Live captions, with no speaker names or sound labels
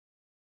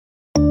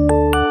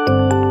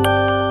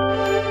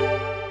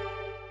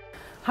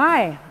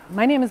Hi,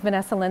 my name is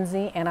Vanessa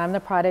Lindsay and I'm the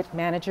product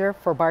manager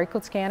for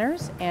Barcode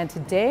scanners, and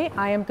today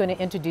I am going to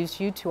introduce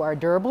you to our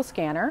durable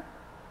scanner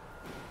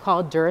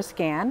called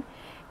DuraScan,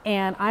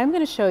 and I'm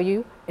going to show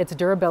you its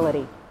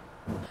durability.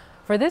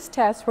 For this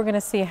test we're going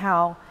to see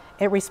how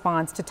it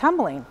responds to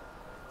tumbling.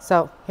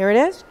 So here it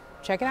is,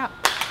 check it out.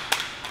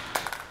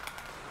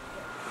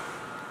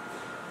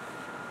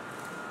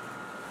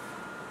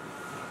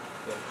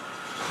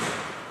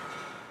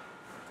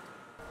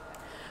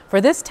 For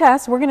this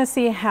test, we're going to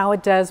see how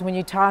it does when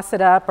you toss it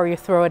up or you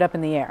throw it up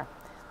in the air.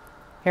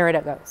 Here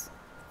it goes.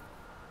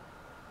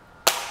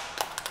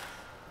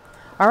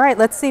 All right,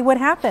 let's see what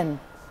happened.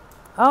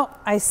 Oh,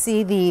 I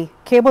see the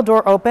cable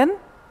door open.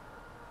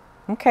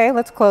 Okay,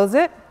 let's close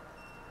it.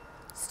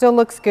 Still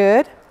looks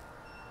good.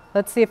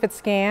 Let's see if it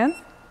scans.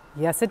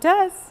 Yes, it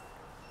does.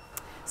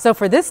 So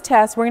for this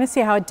test, we're going to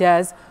see how it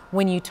does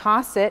when you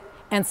toss it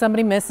and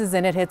somebody misses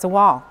and it hits a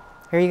wall.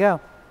 Here you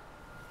go.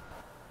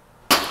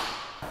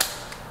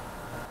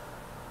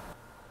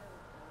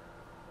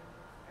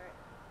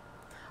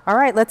 All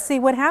right, let's see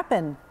what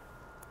happened.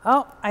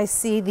 Oh, I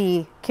see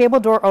the cable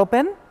door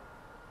open.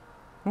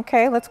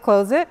 Okay, let's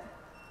close it.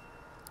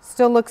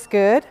 Still looks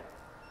good.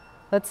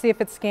 Let's see if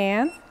it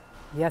scans.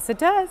 Yes, it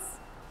does.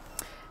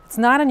 It's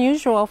not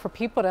unusual for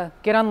people to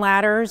get on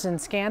ladders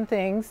and scan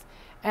things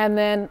and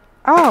then,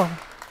 oh,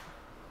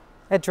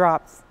 it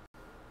drops.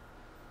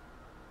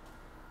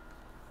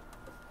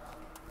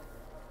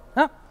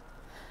 Oh,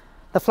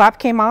 the flap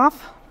came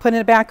off. Putting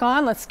it back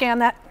on. Let's scan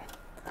that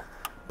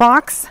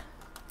box.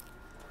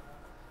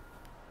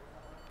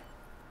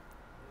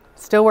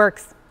 Still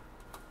works.